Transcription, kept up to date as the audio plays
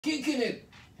kicking it,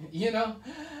 you know.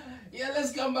 Yeah,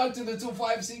 let's come back to the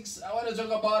 256. I want to talk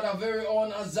about our very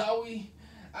own Azawi.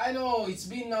 I know it's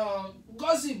been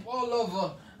gossip all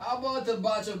over about the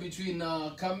battle between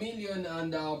Chameleon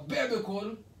and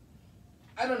Bebe.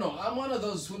 I don't know, I'm one of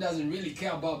those who doesn't really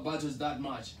care about battles that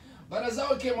much. But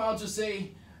Azawi came out to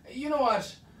say, you know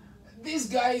what, these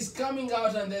guys coming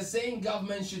out and they're saying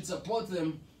government should support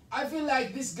them. I feel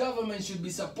like this government should be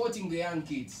supporting the young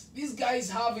kids. These guys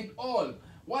have it all.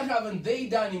 What haven't they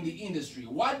done in the industry?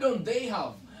 What don't they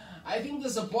have? I think the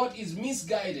support is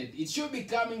misguided. It should be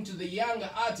coming to the younger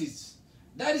artists.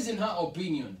 That is in her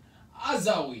opinion.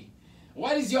 Azawi,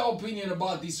 what is your opinion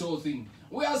about this whole thing?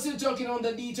 We are still talking on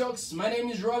the detox. My name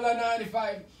is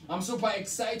Roller95. I'm super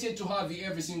excited to have you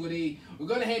every single day. We're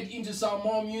gonna head into some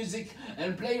more music,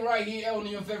 and playing right here on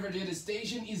your favorite radio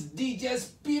station is DJ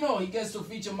Spino. He gets to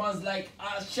feature mans like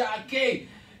Ashake.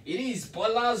 It is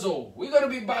Palazzo. We're gonna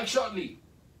be back shortly.